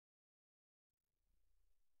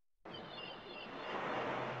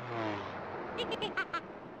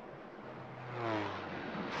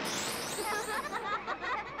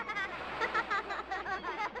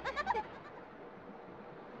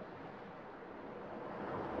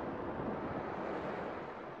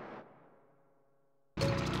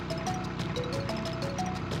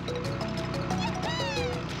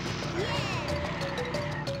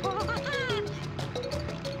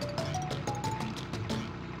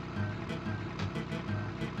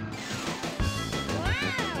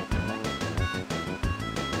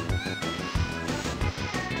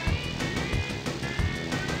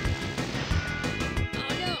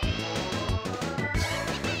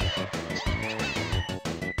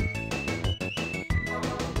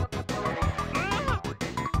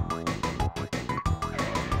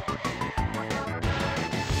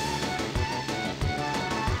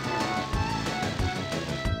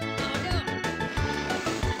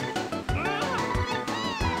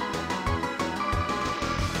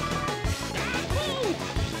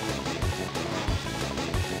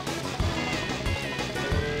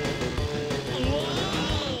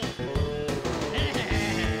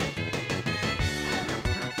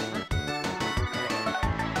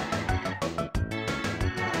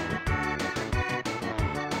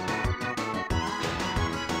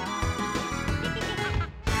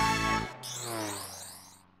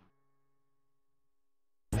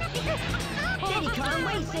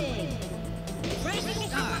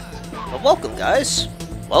Well, welcome guys!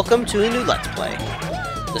 Welcome to a new Let's Play.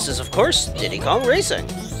 This is of course Diddy Kong Racing.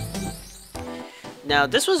 Now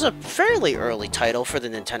this was a fairly early title for the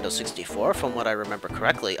Nintendo 64 from what I remember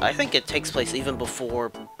correctly. I think it takes place even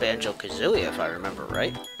before Banjo-Kazooie if I remember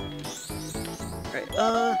right.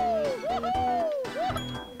 I'm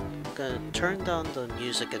gonna turn down the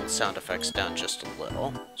music and sound effects down just a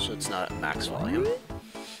little so it's not at max volume.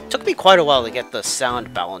 It took me quite a while to get the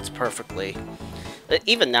sound balance perfectly.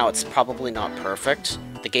 Even now, it's probably not perfect.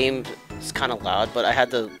 The game is kind of loud, but I had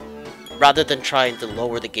to... Rather than trying to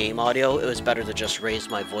lower the game audio, it was better to just raise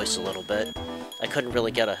my voice a little bit. I couldn't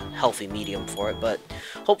really get a healthy medium for it, but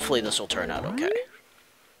hopefully this will turn out okay.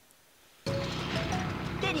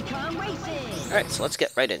 Alright, so let's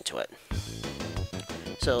get right into it.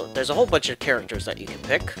 So, there's a whole bunch of characters that you can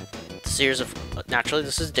pick. The series of... Naturally,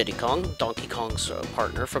 this is Diddy Kong, Donkey Kong's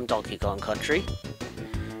partner from Donkey Kong Country.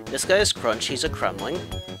 This guy is Crunch, he's a Kremling.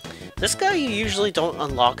 This guy you usually don't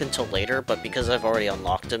unlock until later, but because I've already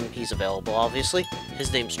unlocked him, he's available, obviously.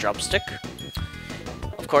 His name's Drumstick.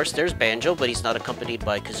 Of course, there's Banjo, but he's not accompanied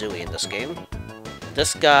by Kazooie in this game.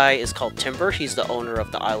 This guy is called Timber, he's the owner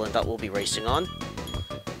of the island that we'll be racing on.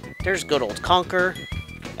 There's good old Conker,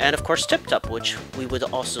 and of course Tip-Top, which we would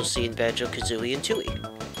also see in Banjo-Kazooie and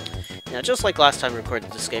Tooie. Now, just like last time we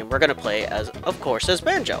recorded this game, we're gonna play as, of course, as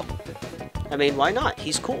Banjo. I mean, why not?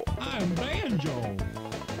 He's cool. I'm Banjo.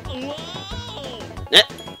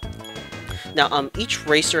 Now, each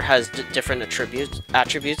racer has different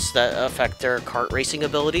attributes that affect their kart racing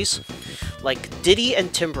abilities. Like, Diddy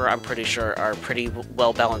and Timber, I'm pretty sure, are pretty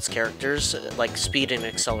well-balanced characters, like speed and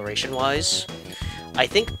acceleration-wise. I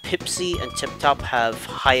think Pipsy and Tip-Top have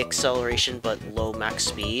high acceleration but low max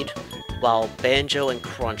speed, while Banjo and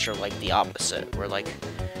Crunch are like the opposite, where like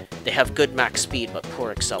they have good max speed but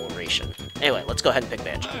poor acceleration. Anyway, let's go ahead and pick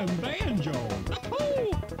Banjo. I'm Banjo.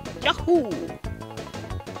 Yahoo!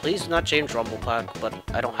 Please not James Rumblepack, but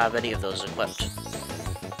I don't have any of those equipped,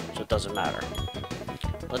 so it doesn't matter.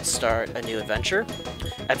 Let's start a new adventure.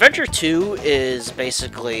 Adventure 2 is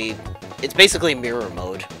basically... It's basically mirror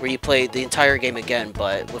mode, where you play the entire game again,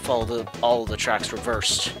 but with all the tracks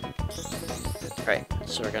reversed. Right,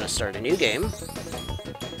 so we're gonna start a new game.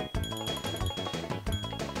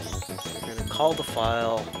 We're gonna call the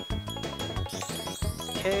file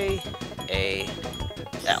KAL.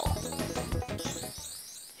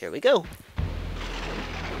 Here we go.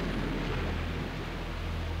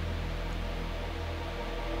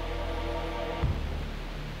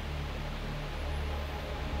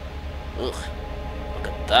 Ugh, look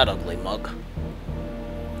at that ugly mug.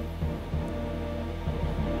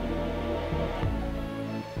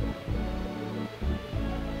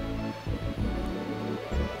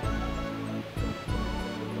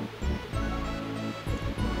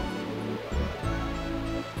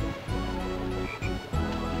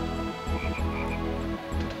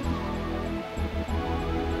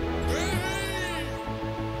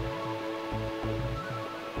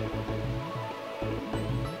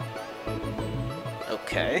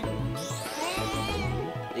 Okay.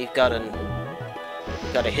 You've got a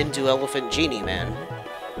Hindu elephant genie man.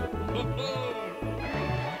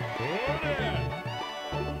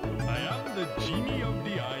 I am the genie of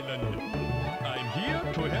the island. I'm here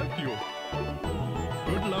to help you.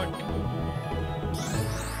 Good luck.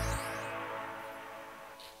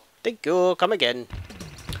 Thank you, come again.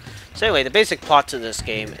 So anyway, the basic plot to this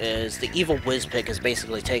game is the evil Whizpig has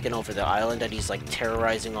basically taken over the island and he's like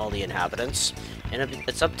terrorizing all the inhabitants. And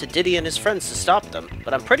it's up to Diddy and his friends to stop them.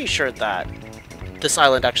 But I'm pretty sure that this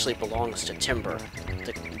island actually belongs to Timber,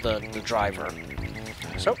 the driver.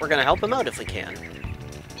 So we're gonna help him out if we can.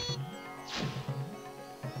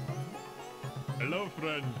 Hello,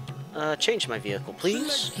 friend. Change my vehicle,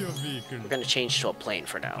 please. Select your vehicle. We're gonna change to a plane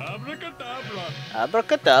for now. Abracadabra.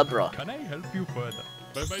 Abracadabra. Can I help you further?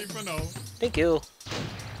 Bye-bye for now. Thank you.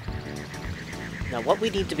 Now what we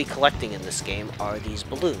need to be collecting in this game are these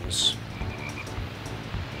balloons.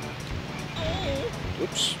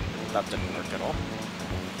 Oops, that didn't work at all.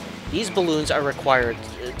 These balloons are required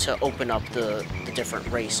to open up the different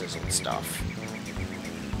races and stuff.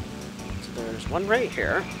 So there's one right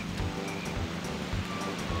here.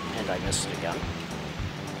 And I missed it again.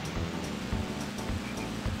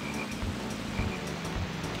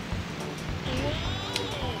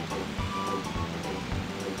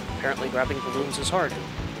 Apparently grabbing balloons is hard.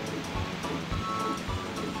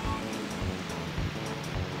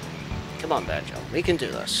 Come on, Banjo. We can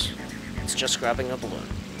do this. It's just grabbing a balloon.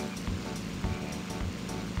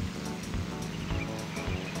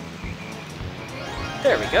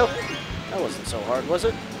 There we go. That wasn't so hard, was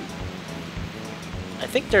it? I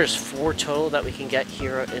think there's 4 total that we can get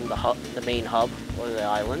here in the hub, the main hub, or the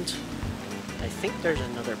island. I think there's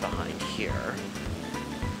another behind here.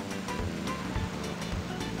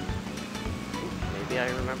 Maybe I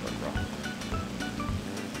remember wrong.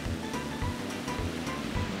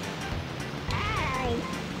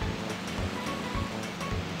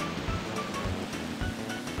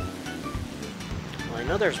 Well, I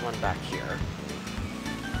know there's one back here.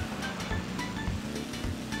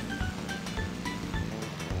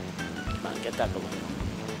 Come on, get that balloon.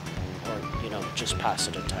 Or, you know, just pass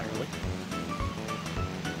it entirely.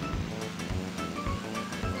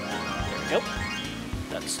 There we go.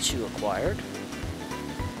 That's 2 acquired.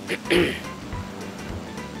 That's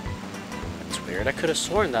weird. I could have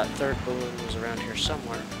sworn that 3rd balloon was around here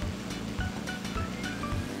somewhere.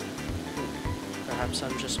 Perhaps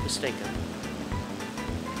I'm just mistaken.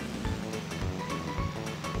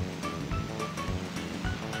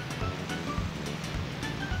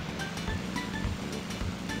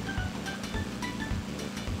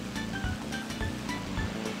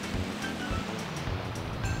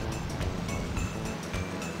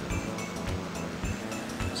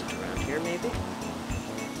 Maybe?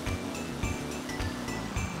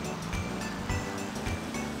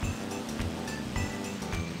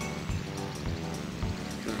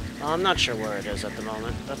 I'm not sure where it is at the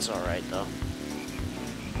moment. That's alright though.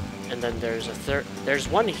 And then there's a there's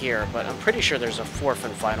one here, but I'm pretty sure there's a 4th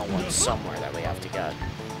and final one somewhere that we have to get.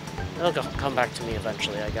 It'll come back to me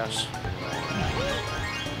eventually, I guess.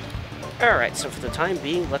 Alright, so for the time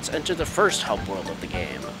being, let's enter the first hub world of the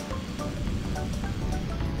game.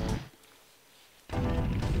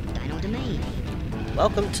 Dino Domain.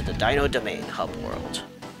 Welcome to the Dino Domain hub world.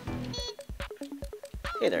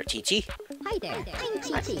 Hey there, TT. Hi there,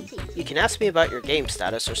 I'm TT. You can ask me about your game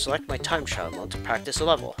status or select my time trial mode to practice a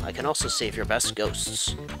level. I can also save your best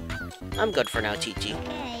ghosts. I'm good for now, TT.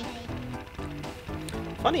 Hey.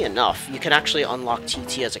 Funny enough, you can actually unlock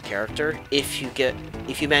TT as a character if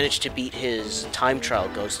you manage to beat his time trial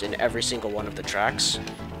ghost in every single one of the tracks.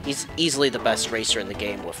 He's easily the best racer in the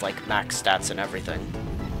game with like max stats and everything.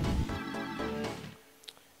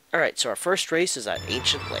 Alright, so our first race is at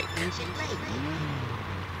Ancient Lake. Ancient Lake.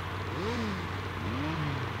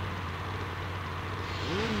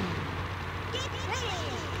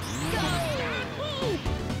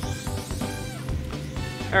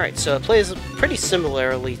 Alright, so it plays pretty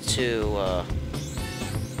similarly to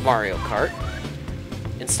Mario Kart.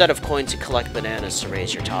 Instead of coins, you collect bananas to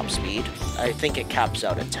raise your top speed. I think it caps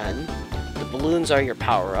out at 10. The balloons are your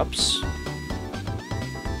power-ups.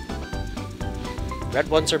 Red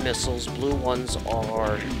ones are missiles, blue ones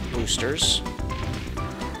are boosters.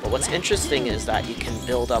 But what's interesting is that you can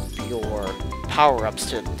build up your power-ups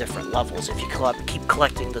to different levels if you keep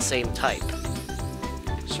collecting the same type.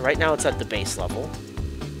 So right now it's at the base level.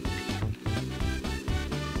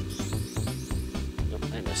 Nope,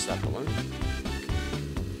 I missed that balloon.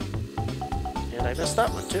 And I missed that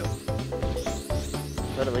one too.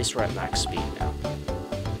 But at least we're at max speed now.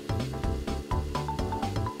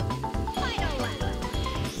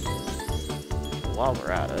 While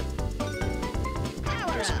we're at it,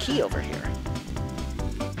 there's a key over here.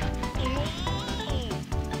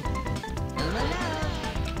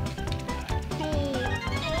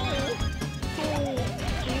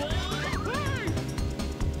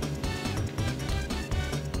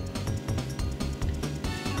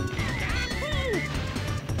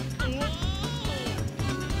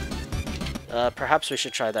 Perhaps we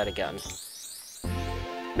should try that again.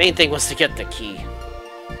 Main thing was to get the key.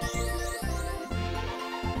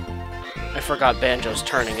 I forgot Banjo's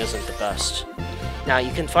turning isn't the best. Now,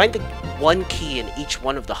 you can find the one key in each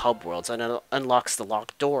one of the hub worlds, and it unlocks the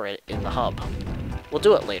locked door in the hub. We'll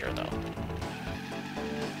do it later, though.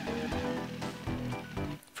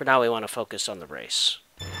 For now, we want to focus on the race.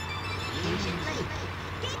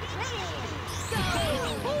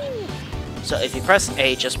 So if you press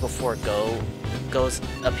A just before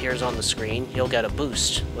appears on the screen, you'll get a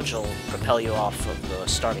boost, which will propel you off of the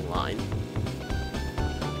starting line.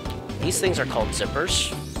 These things are called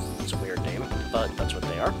zippers. It's a weird name, but that's what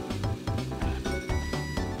they are.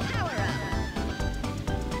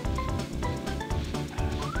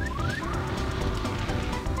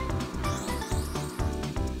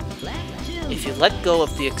 If you let go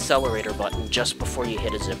of the accelerator button just before you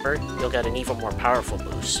hit a zipper, you'll get an even more powerful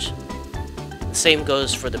boost. The same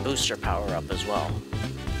goes for the booster power-up as well.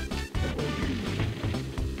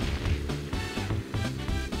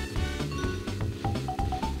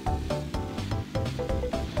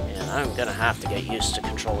 And I'm gonna have to get used to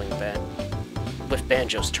controlling with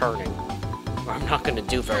Banjo's turning, or I'm not gonna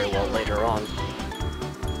do very well later on.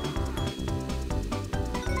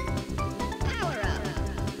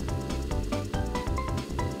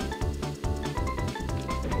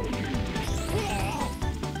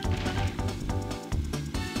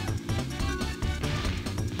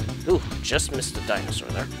 Ooh, just missed the dinosaur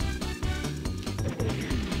there.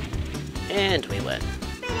 And we win.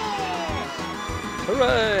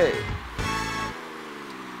 Hooray!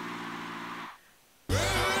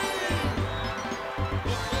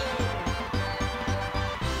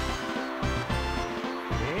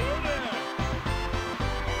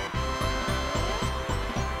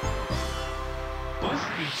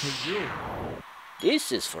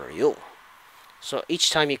 This is for you. So each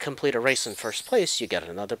time you complete a race in first place, you get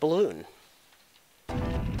another balloon.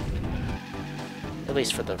 At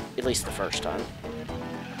least the first time.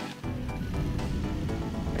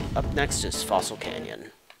 Right, up next is Fossil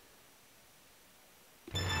Canyon.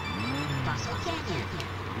 Fossil Canyon.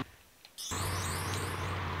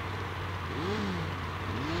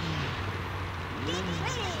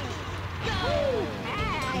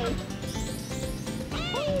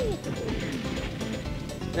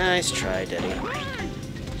 Nice try, Diddy.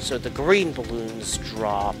 So the green balloons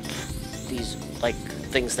drop these, like,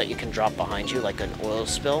 things that you can drop behind you, like an oil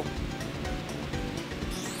spill.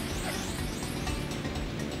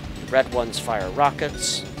 The red ones fire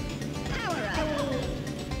rockets.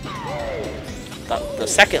 The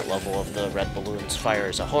second level of the red balloons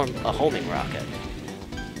fires a homing rocket.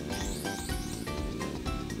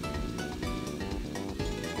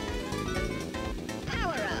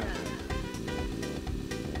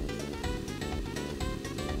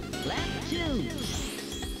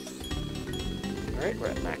 Alright, we're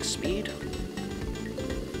at max speed.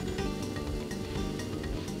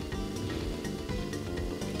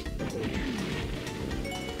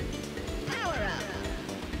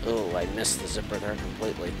 Oh, I missed the zipper there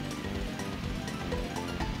completely.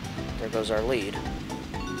 There goes our lead.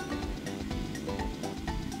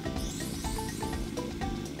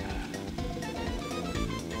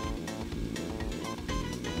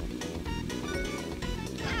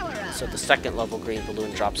 So the second level green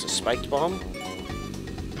balloon drops a spiked bomb.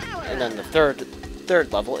 And then the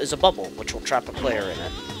third level is a bubble, which will trap a player in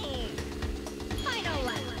it.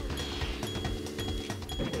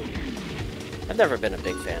 I've never been a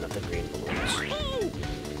big fan of the green balloons.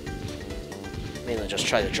 Mainly just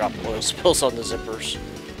try to drop oil spills on the zippers,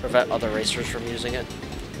 prevent other racers from using it.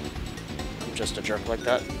 I'm just a jerk like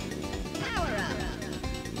that.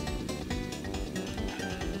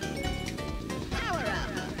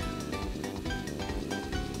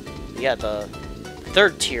 Yeah, the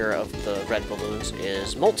third tier of the red balloons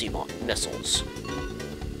is multi-missiles.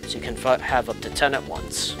 So you can have up to 10 at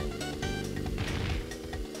once.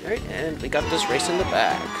 Alright, and we got this race in the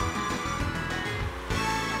bag.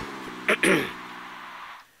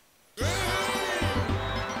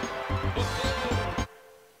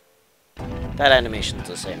 That animation's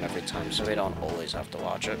the same every time, so we don't always have to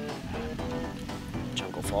watch it.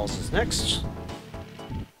 Jungle Falls is next.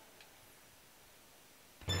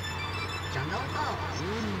 Jungle Falls.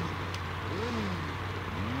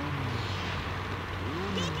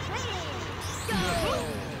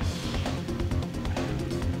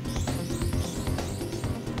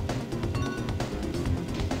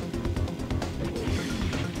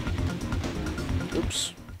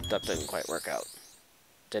 Oops, that didn't quite work out.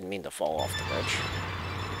 Didn't mean to fall off the ledge.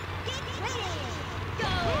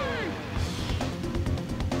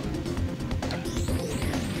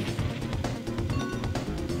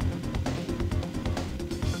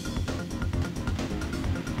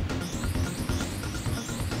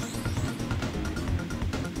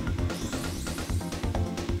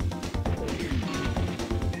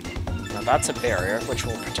 that's a barrier, which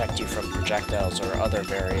will protect you from projectiles or other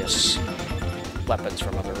various weapons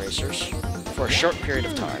from other racers for a short period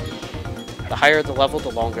of time. The higher the level,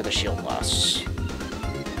 the longer the shield lasts.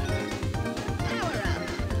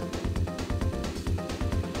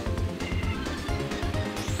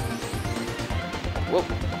 Whoa,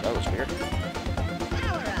 that was weird.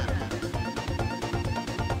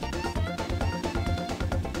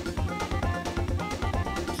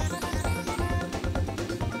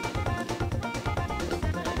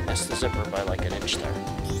 Missed the zipper by like an inch there.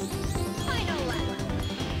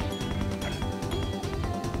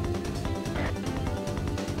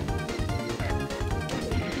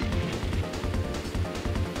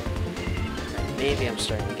 And maybe I'm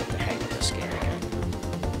starting to get the hang of this game again.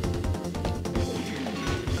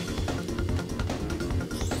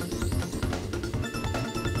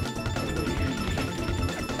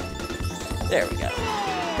 There we go.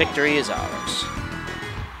 Victory is ours.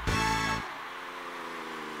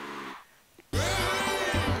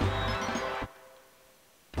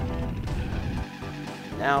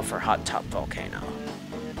 Now for Hot Top Volcano.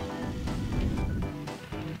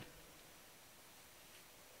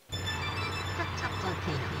 Hot top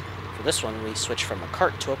volcano. For this one, we switch from a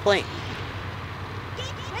cart to a plane.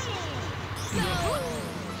 Get ready. Go.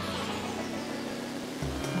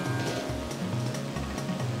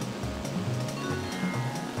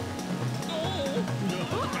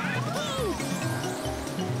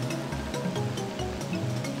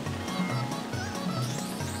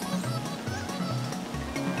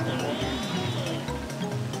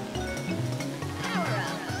 Power up.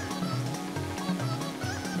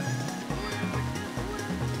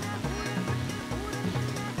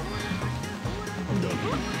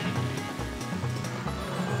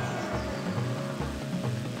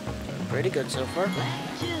 Pretty good so far.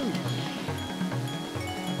 Lap 2.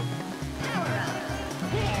 Power up.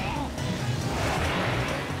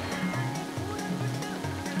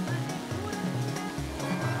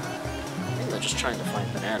 I think they're just trying to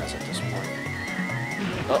find bananas at this point.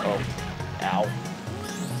 Uh-oh. Ow.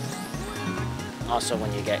 Also,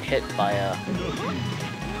 when you get hit by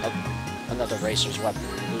another racer's weapon,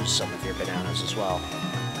 you lose some of your bananas as well.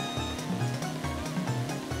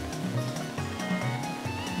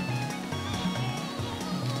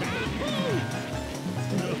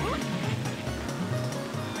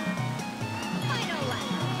 Final lap.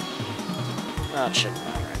 Well, it shouldn't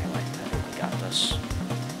matter anyway. I think we got this.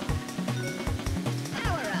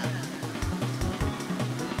 Power up.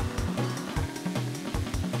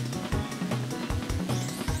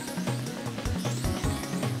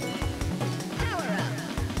 Power up.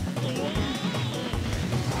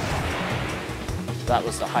 That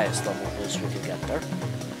was the highest level boost we could get there.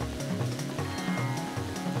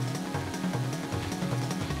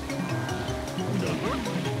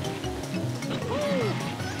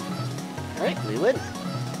 Alright, we win.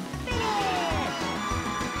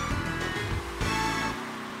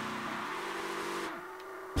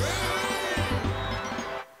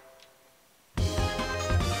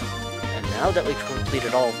 And now that we've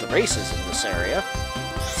completed all of the races in this area,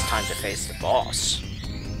 it's time to face the boss.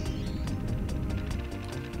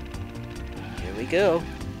 Here we go.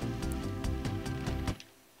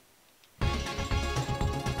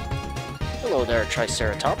 Hello there,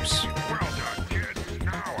 Triceratops. Well done, kid.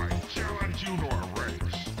 Now I challenge you to a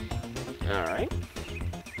race. Alright.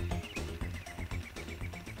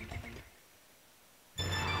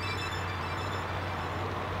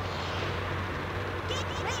 Get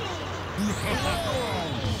ready.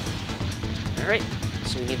 Alright,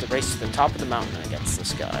 so we need to race to the top of the mountain against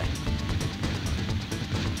this guy.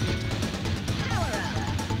 Power up.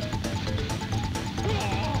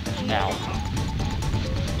 Ow.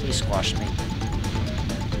 He squashed me.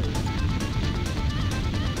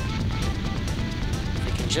 If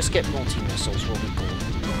we can just get multi-missiles, we'll be cool.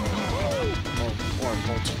 Or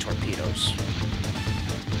multi-torpedoes.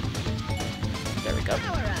 There we go.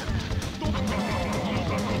 Power up.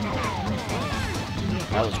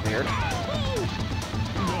 That was weird.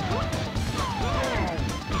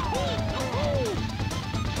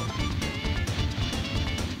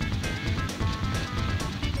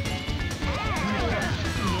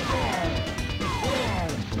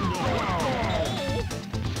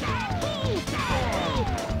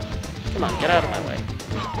 Come on, get out of my way.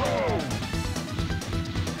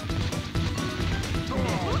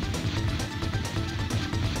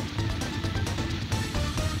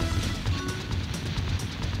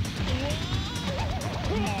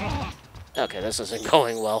 Okay, this isn't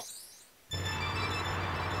going well.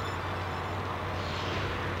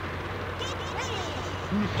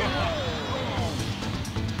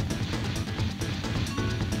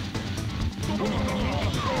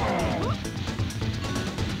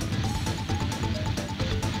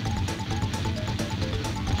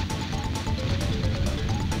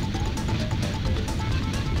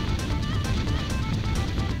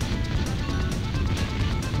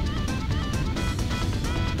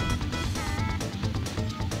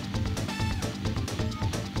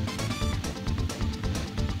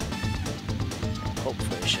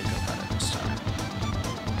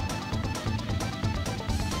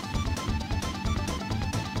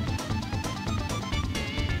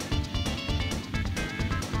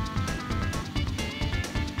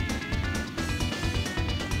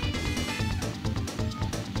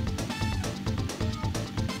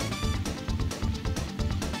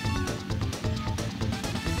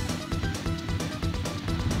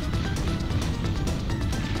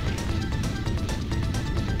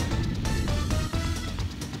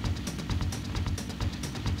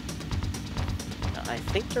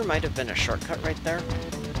 think there might have been a shortcut right there.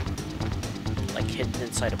 Like hidden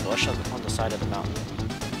inside a bush on the side of the mountain.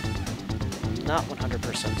 Not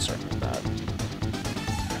 100% certain of that.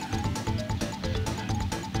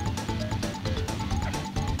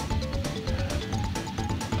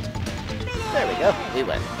 There we go, we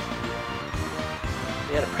win.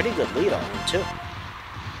 We had a pretty good lead on him, too.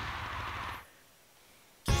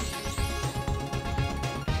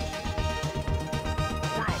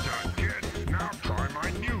 Well done, kid. Now try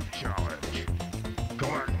my new challenge.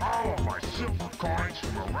 Collect all of my silver coins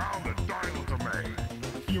from around the Dino Domain.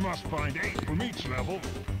 You must find 8 from each level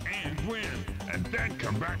and win, and then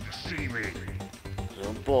come back to see me.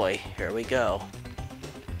 Oh boy, here we go.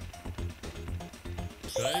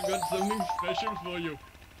 I've got something special for you.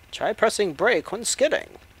 Try pressing brake when skidding.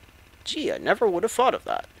 Gee, I never would have thought of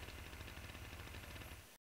that.